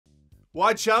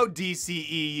Watch out,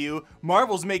 DCEU.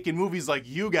 Marvel's making movies like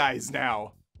you guys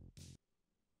now.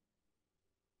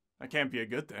 That can't be a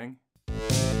good thing.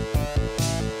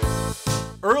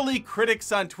 Early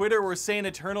critics on Twitter were saying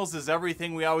Eternals is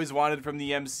everything we always wanted from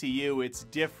the MCU. It's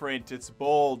different, it's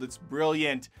bold, it's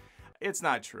brilliant. It's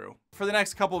not true. For the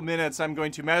next couple of minutes, I'm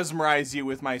going to mesmerize you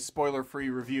with my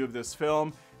spoiler-free review of this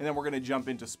film, and then we're going to jump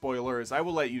into spoilers. I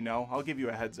will let you know. I'll give you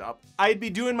a heads up. I'd be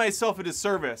doing myself a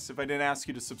disservice if I didn't ask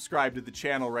you to subscribe to the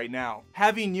channel right now.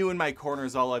 Having you in my corner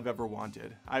is all I've ever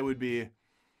wanted. I would be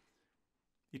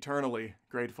eternally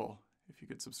grateful if you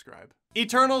could subscribe.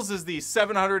 Eternals is the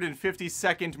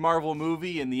 752nd Marvel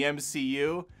movie in the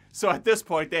MCU, so at this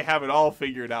point they have it all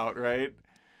figured out, right?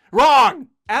 Wrong!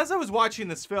 As I was watching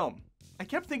this film, I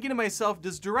kept thinking to myself,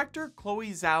 does director Chloe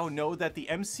Zhao know that the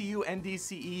MCU and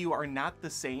DCEU are not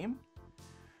the same?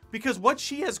 Because what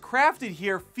she has crafted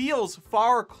here feels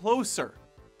far closer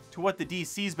to what the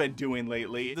DC's been doing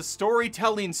lately. The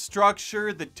storytelling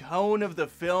structure, the tone of the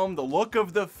film, the look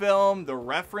of the film, the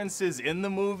references in the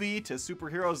movie to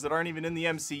superheroes that aren't even in the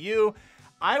MCU,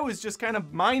 I was just kind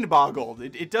of mind-boggled.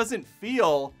 It doesn't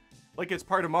feel like it's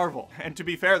part of Marvel. And to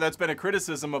be fair, that's been a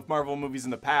criticism of Marvel movies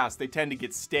in the past. They tend to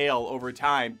get stale over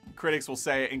time. Critics will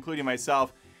say, including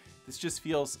myself, this just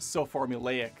feels so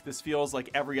formulaic. This feels like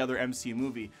every other MCU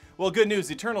movie. Well, good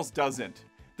news, Eternals doesn't.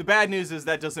 The bad news is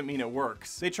that doesn't mean it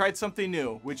works. They tried something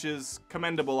new, which is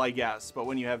commendable, I guess. But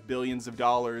when you have billions of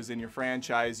dollars in your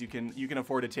franchise, you can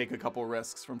afford to take a couple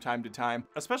risks from time to time.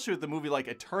 Especially with a movie like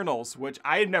Eternals, which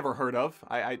I had never heard of.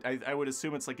 I would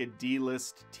assume it's like a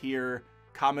D-list tier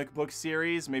comic book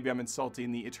series. Maybe I'm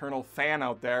insulting the Eternal fan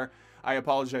out there. I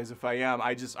apologize if I am.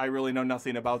 I really know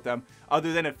nothing about them,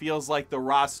 other than it feels like the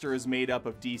roster is made up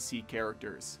of DC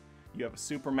characters. You have a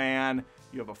Superman,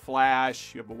 you have a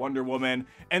Flash, you have a Wonder Woman,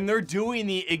 and they're doing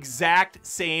the exact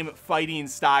same fighting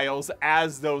styles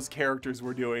as those characters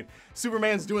were doing.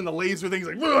 Superman's doing the laser things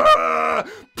like, "Wah!"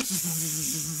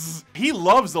 He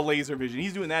loves the laser vision.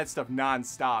 He's doing that stuff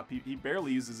non-stop. He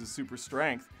barely uses his super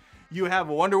strength. You have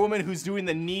a Wonder Woman who's doing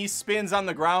the knee spins on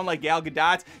the ground like Gal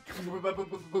Gadot.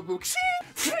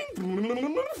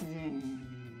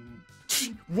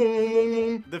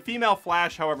 The female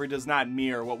Flash, however, does not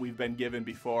mirror what we've been given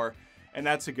before, and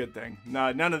that's a good thing.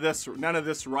 None of this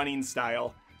running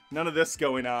style, none of this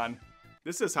going on.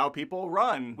 This is how people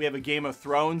run. We have a Game of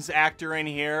Thrones actor in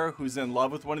here who's in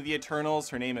love with one of the Eternals.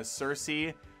 Her name is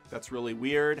Cersei. That's really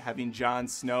weird, having Jon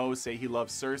Snow say he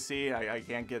loves Cersei. I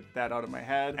can't get that out of my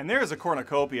head. And there is a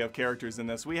cornucopia of characters in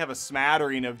this. We have a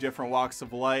smattering of different walks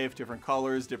of life, different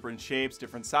colors, different shapes,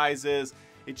 different sizes.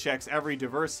 It checks every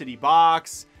diversity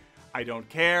box. I don't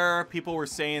care. People were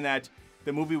saying that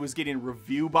the movie was getting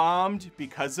review bombed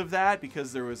because of that,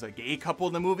 because there was a gay couple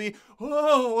in the movie.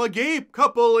 Oh, a gay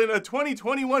couple in a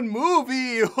 2021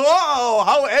 movie. Oh,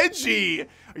 how edgy.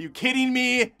 Are you kidding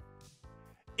me?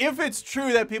 If it's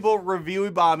true that people review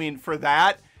bombing for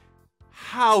that,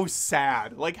 how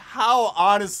sad. Like, how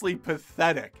honestly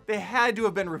pathetic. They had to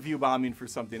have been review bombing for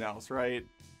something else, right?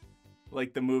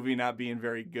 Like the movie not being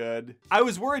very good. I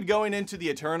was worried going into the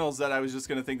Eternals that I was just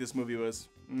gonna think this movie was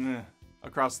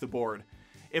across the board.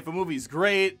 If a movie's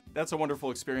great, that's a wonderful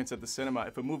experience at the cinema.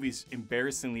 If a movie's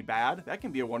embarrassingly bad, that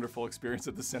can be a wonderful experience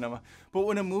at the cinema. But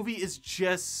when a movie is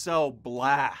just so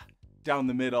blah down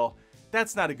the middle,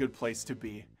 that's not a good place to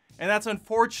be. And that's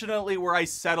unfortunately where I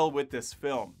settle with this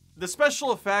film. The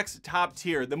special effects, top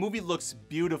tier. The movie looks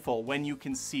beautiful when you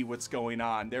can see what's going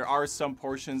on. There are some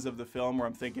portions of the film where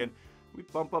I'm thinking, can we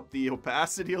bump up the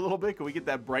opacity a little bit? Can we get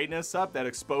that brightness up, that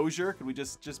exposure? Can we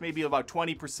just maybe about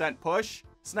 20% push?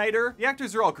 Snyder, the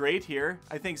actors are all great here.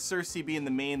 I think Cersei being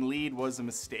the main lead was a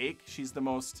mistake. She's the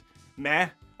most meh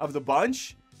of the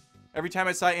bunch. Every time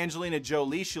I saw Angelina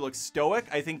Jolie, she looks stoic.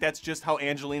 I think that's just how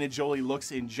Angelina Jolie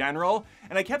looks in general.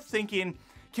 And I kept thinking,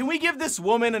 can we give this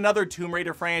woman another Tomb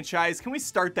Raider franchise? Can we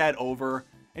start that over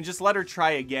and just let her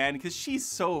try again? Because she's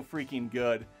so freaking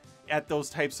good at those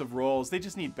types of roles. They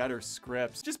just need better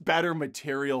scripts, just better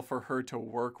material for her to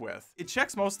work with. It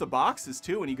checks most of the boxes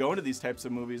too when you go into these types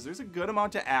of movies. There's a good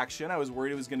amount of action. I was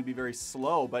worried it was going to be very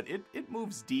slow, but it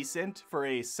moves decent for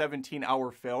a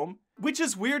 17-hour film. Which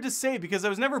is weird to say because I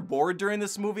was never bored during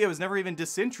this movie. I was never even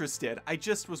disinterested. I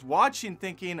just was watching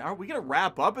thinking, are we gonna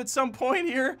wrap up at some point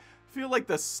here? I feel like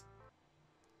this.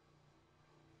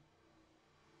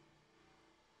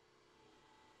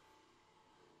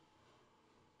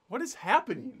 What is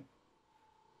happening?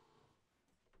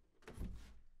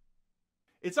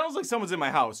 It sounds like someone's in my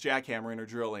house jackhammering or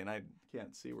drilling. I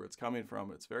can't see where it's coming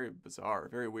from. It's very bizarre,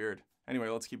 very weird. Anyway,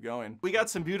 let's keep going. We got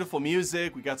some beautiful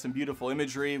music. We got some beautiful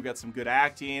imagery. We got some good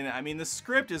acting. I mean, the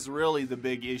script is really the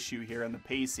big issue here and the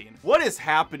pacing. What is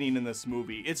happening in this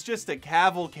movie? It's just a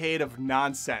cavalcade of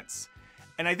nonsense.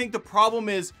 And I think the problem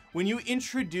is when you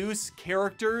introduce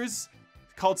characters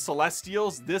called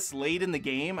Celestials this late in the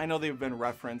game, I know they've been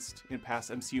referenced in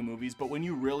past MCU movies, but when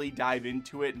you really dive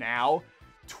into it now,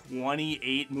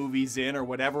 28 movies in or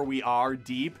whatever we are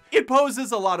deep, it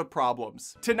poses a lot of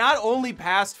problems to not only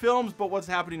past films, but what's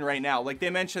happening right now. Like, they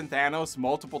mentioned Thanos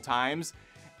multiple times,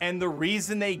 and the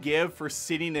reason they give for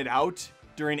sitting it out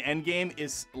during Endgame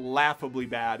is laughably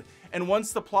bad. And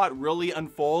once the plot really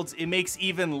unfolds, it makes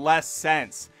even less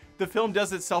sense. The film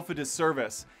does itself a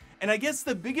disservice. And I guess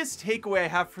the biggest takeaway I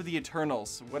have for the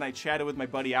Eternals when I chatted with my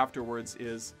buddy afterwards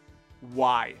is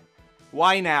why?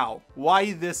 Why now?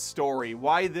 Why this story?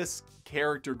 Why this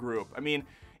character group? I mean,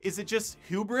 is it just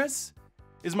hubris?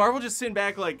 Is Marvel just sitting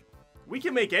back like, we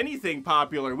can make anything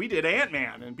popular. We did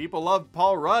Ant-Man and people love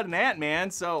Paul Rudd and Ant-Man,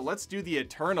 so let's do the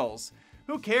Eternals.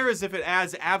 Who cares if it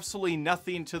adds absolutely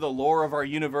nothing to the lore of our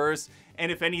universe,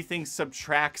 and if anything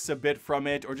subtracts a bit from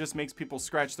it or just makes people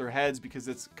scratch their heads because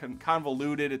it's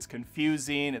convoluted, it's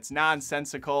confusing, it's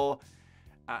nonsensical.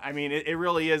 I mean, it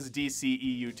really is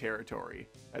DCEU territory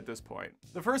at this point.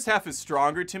 The first half is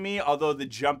stronger to me, although the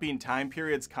jumping time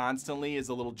periods constantly is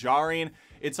a little jarring.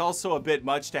 It's also a bit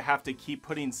much to have to keep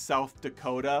putting South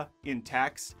Dakota in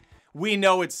text. We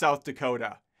know it's South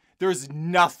Dakota. There's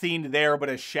nothing there but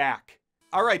a shack.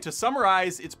 All right, to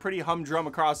summarize, it's pretty humdrum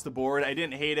across the board. I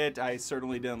didn't hate it. I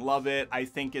certainly didn't love it. I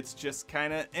think it's just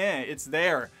kind of it's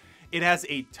there. It has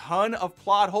a ton of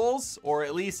plot holes, or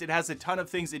at least it has a ton of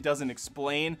things it doesn't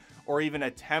explain or even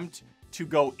attempt to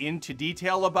go into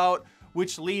detail about,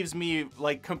 which leaves me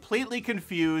like completely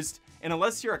confused. And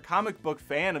unless you're a comic book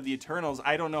fan of the Eternals,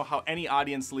 I don't know how any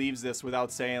audience leaves this without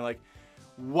saying like,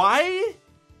 why?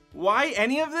 Why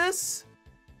any of this?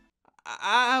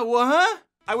 What?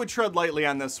 I would tread lightly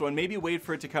on this one. Maybe wait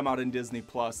for it to come out in Disney+.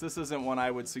 This isn't one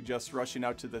I would suggest rushing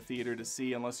out to the theater to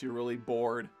see unless you're really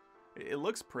bored. It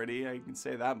looks pretty, I can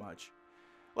say that much.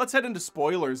 Let's head into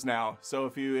spoilers now. So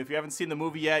if you haven't seen the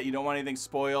movie yet, you don't want anything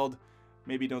spoiled,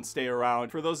 maybe don't stay around.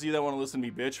 For those of you that want to listen to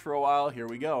me bitch for a while, here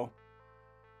we go.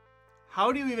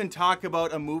 How do you even talk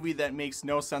about a movie that makes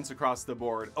no sense across the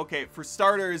board? Okay, for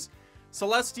starters,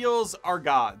 Celestials are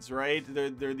gods, right?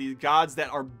 They're these gods that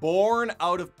are born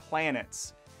out of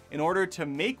planets. In order to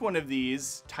make one of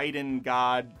these Titan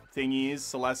god thingies,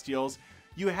 Celestials,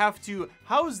 you have to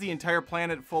house the entire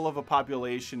planet full of a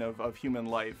population of human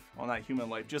life. Well, not human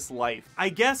life, just life. I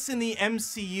guess in the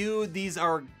MCU, these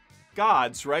are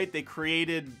gods, right? They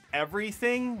created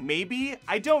everything, maybe?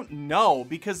 I don't know,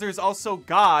 because there's also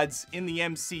gods in the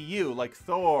MCU, like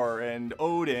Thor and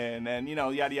Odin and, you know,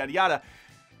 yada, yada, yada.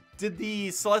 Did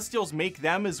the Celestials make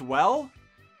them as well?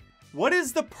 What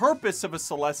is the purpose of a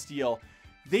Celestial?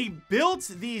 They built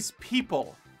these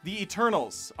people. The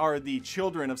Eternals are the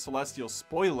children of Celestials.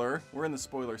 Spoiler. We're in the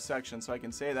spoiler section, so I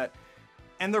can say that.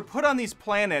 And they're put on these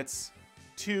planets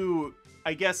to,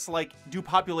 I guess, like, do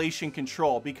population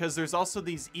control, because there's also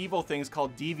these evil things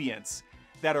called deviants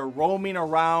that are roaming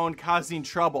around causing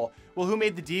trouble. Well, who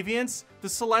made the deviants? The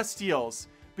Celestials.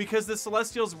 Because the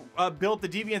Celestials built the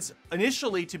deviants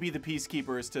initially to be the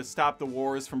peacekeepers, to stop the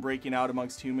wars from breaking out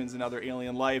amongst humans and other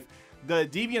alien life. The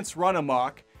deviants run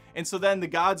amok. And so then the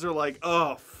gods are like,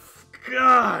 oh,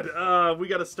 God, we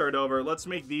got to start over. Let's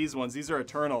make these ones. These are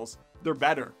Eternals. They're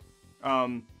better.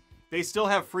 They still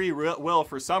have free will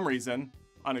for some reason,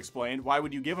 unexplained. Why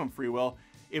would you give them free will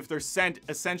if they're sent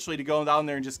essentially to go down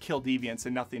there and just kill deviants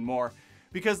and nothing more?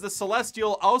 Because the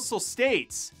Celestial also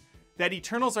states that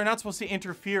Eternals are not supposed to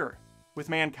interfere with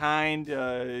mankind,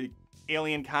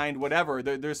 alien kind, whatever.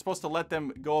 They're supposed to let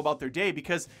them go about their day,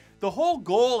 because the whole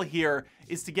goal here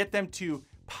is to get them to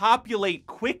populate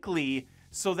quickly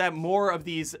so that more of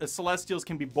these Celestials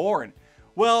can be born.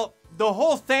 Well, the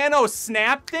whole Thanos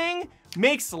snap thing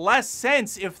makes less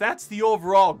sense if that's the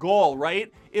overall goal,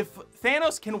 right? If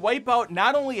Thanos can wipe out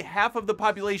not only half of the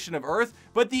population of Earth,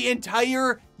 but the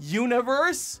entire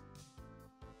universe,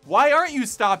 why aren't you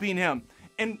stopping him?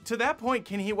 And to that point,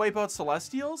 can he wipe out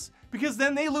Celestials? Because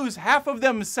then they lose half of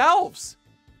themselves.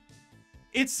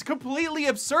 It's completely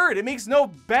absurd. It makes no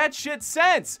batshit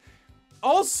sense.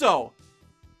 Also,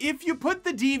 if you put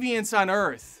the deviants on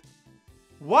Earth,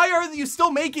 why are you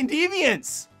still making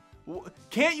deviants?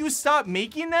 Can't you stop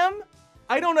making them?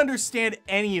 I don't understand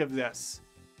any of this.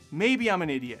 Maybe I'm an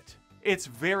idiot. It's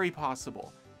very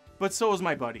possible. But so is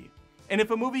my buddy. And if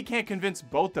a movie can't convince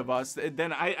both of us,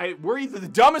 then we're either the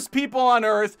dumbest people on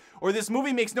earth, or this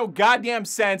movie makes no goddamn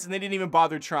sense and they didn't even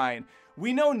bother trying.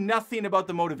 We know nothing about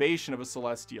the motivation of a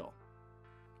Celestial.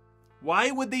 Why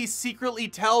would they secretly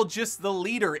tell just the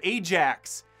leader,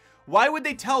 Ajax? Why would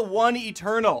they tell one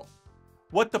Eternal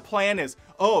what the plan is?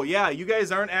 Oh yeah, you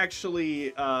guys aren't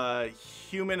actually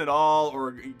human at all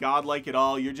or godlike at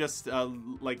all. You're just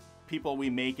like people we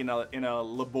make in a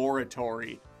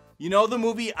laboratory. You know the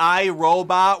movie I,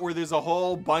 Robot, where there's a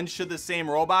whole bunch of the same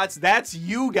robots? That's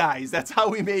you guys. That's how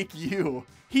we make you.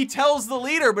 He tells the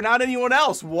leader, but not anyone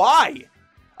else. Why?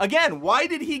 Again, why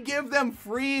did he give them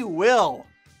free will?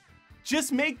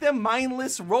 Just make them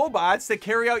mindless robots that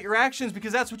carry out your actions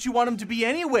because that's what you want them to be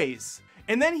anyways.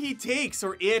 And then he takes,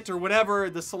 or it, or whatever,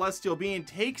 the celestial being,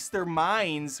 takes their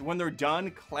minds when they're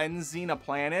done cleansing a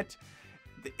planet,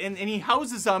 and he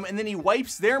houses them, and then he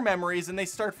wipes their memories, and they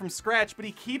start from scratch, but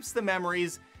he keeps the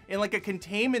memories in like a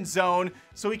containment zone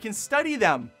so he can study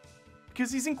them.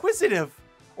 Because he's inquisitive.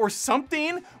 Or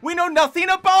something. We know nothing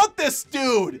about this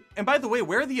dude! And by the way,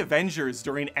 where are the Avengers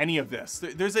during any of this?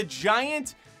 There's a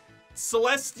giant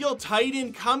celestial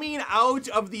titan coming out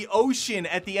of the ocean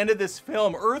at the end of this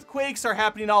film. Earthquakes are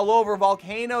happening all over.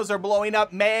 Volcanoes are blowing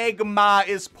up. Magma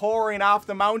is pouring off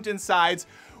the mountainsides.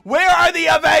 Where are the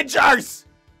Avengers?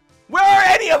 Where are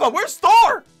any of them? Where's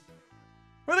Thor?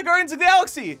 Where are the Guardians of the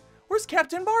Galaxy? Where's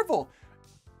Captain Marvel?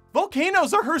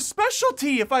 Volcanoes are her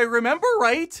specialty, if I remember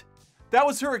right. That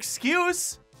was her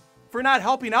excuse for not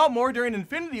helping out more during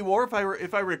Infinity War,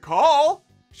 if I recall.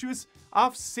 She was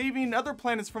off saving other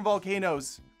planets from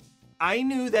volcanoes. I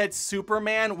knew that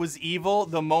Superman was evil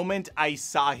the moment I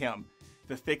saw him.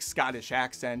 The thick Scottish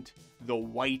accent, the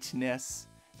whiteness,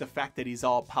 the fact that he's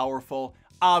all powerful.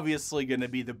 Obviously gonna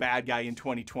be the bad guy in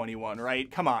 2021,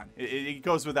 right? Come on, it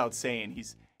goes without saying.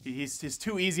 He's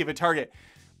too easy of a target.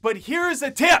 But here's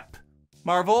a tip,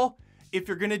 Marvel. If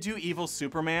you're gonna do evil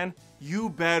Superman, you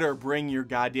better bring your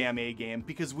goddamn A game,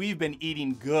 because we've been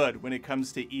eating good when it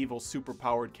comes to evil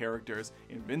superpowered characters.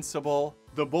 Invincible,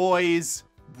 The Boys,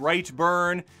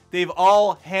 Brightburn, they've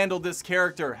all handled this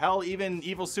character. Hell, even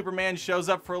evil Superman shows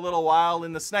up for a little while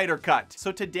in the Snyder Cut.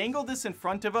 So to dangle this in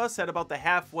front of us at about the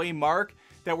halfway mark,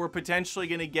 that we're potentially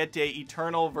gonna get a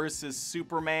Eternal versus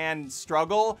Superman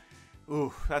struggle,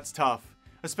 ooh, that's tough.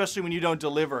 Especially when you don't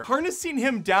deliver. Harnessing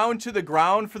him down to the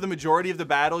ground for the majority of the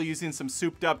battle using some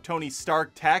souped up Tony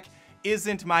Stark tech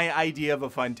isn't my idea of a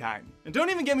fun time. And don't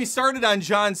even get me started on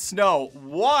Jon Snow.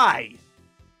 Why?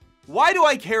 Why do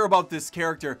I care about this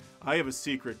character? I have a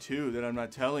secret too that I'm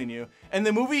not telling you. And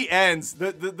the movie ends,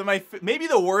 maybe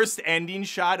the worst ending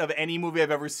shot of any movie I've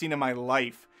ever seen in my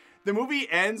life. The movie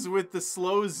ends with the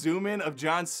slow zoom in of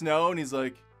Jon Snow and he's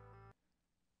like,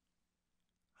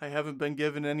 I haven't been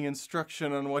given any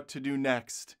instruction on what to do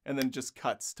next. And then just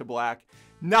cuts to black.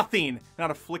 Nothing. Not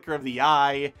a flicker of the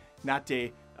eye. Not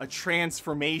a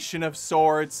transformation of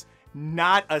sorts.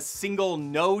 Not a single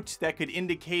note that could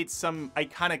indicate some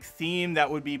iconic theme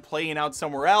that would be playing out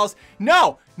somewhere else.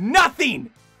 No! Nothing!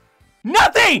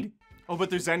 Nothing! Oh, but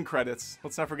there's end credits.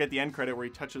 Let's not forget the end credit where he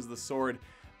touches the sword.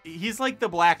 He's like the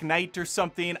Black Knight or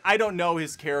something. I don't know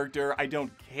his character. I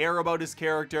don't care about his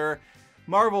character.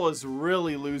 Marvel is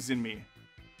really losing me.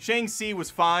 Shang-Chi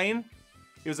was fine.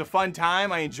 It was a fun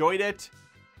time. I enjoyed it.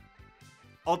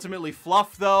 Ultimately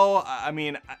fluff, though. I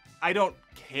mean, I don't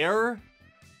care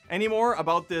anymore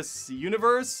about this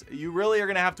universe. You really are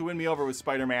going to have to win me over with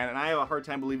Spider-Man, and I have a hard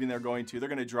time believing they're going to. They're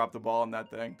going to drop the ball on that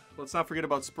thing. Let's not forget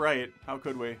about Sprite. How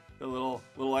could we? The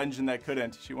little engine that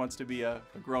couldn't. She wants to be a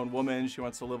grown woman. She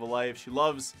wants to live a life. She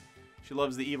loves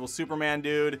the evil Superman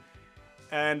dude.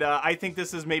 And I think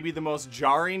this is maybe the most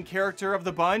jarring character of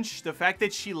the bunch. The fact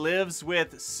that she lives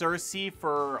with Cersei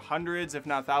for hundreds, if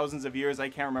not thousands of years. I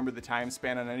can't remember the time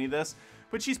span on any of this.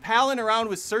 But she's palling around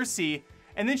with Cersei,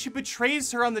 and then she betrays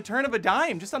her on the turn of a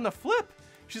dime, just on the flip.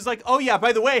 She's like, oh yeah,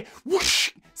 by the way,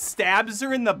 whoosh, stabs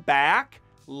her in the back,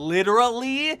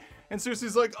 literally. And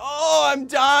Cersei's like, oh, I'm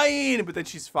dying. But then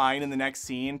she's fine in the next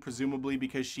scene, presumably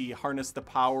because she harnessed the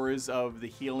powers of the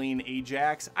healing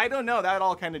Ajax. I don't know. That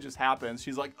all kind of just happens.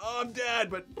 She's like, oh, I'm dead,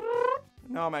 but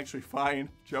no, I'm actually fine.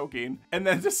 Joking. And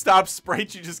then to stop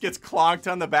Sprite, she just gets clonked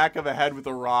on the back of the head with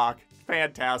a rock.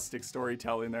 Fantastic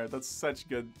storytelling there. That's such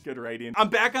good writing. I'm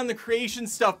back on the creation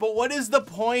stuff, but what is the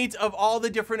point of all the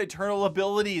different Eternal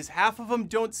abilities? Half of them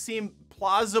don't seem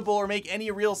plausible or make any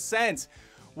real sense.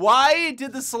 Why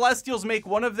did the Celestials make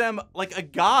one of them like a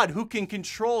god who can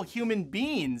control human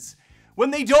beings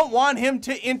when they don't want him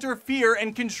to interfere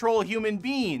and control human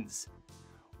beings?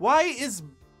 Why is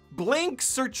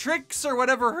Blinks or Trix or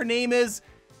whatever her name is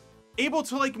able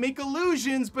to like make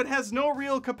illusions but has no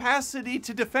real capacity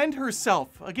to defend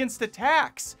herself against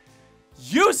attacks.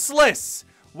 Useless!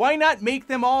 Why not make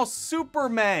them all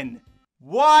supermen?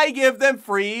 Why give them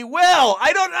free will?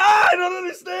 I don't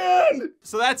understand!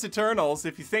 So that's Eternals.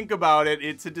 If you think about it,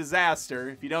 it's a disaster.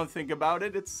 If you don't think about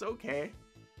it, it's okay.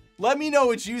 Let me know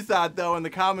what you thought, though, in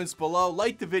the comments below.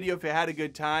 Like the video if you had a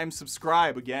good time.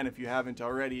 Subscribe, again, if you haven't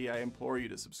already. I implore you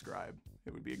to subscribe.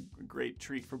 It would be a great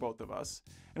treat for both of us.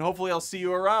 And hopefully I'll see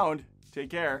you around.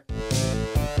 Take care.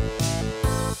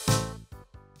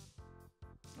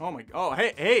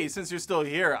 Hey, since you're still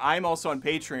here, I'm also on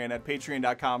Patreon at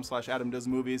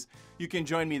patreon.com/AdamDoesMovies. You can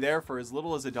join me there for as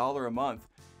little as $1 a month.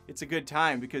 It's a good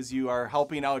time because you are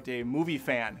helping out a movie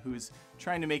fan who's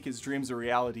trying to make his dreams a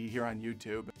reality here on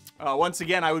YouTube. Once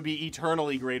again, I would be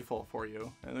eternally grateful for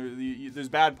you. And there's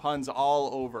bad puns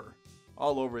all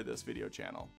over this video channel.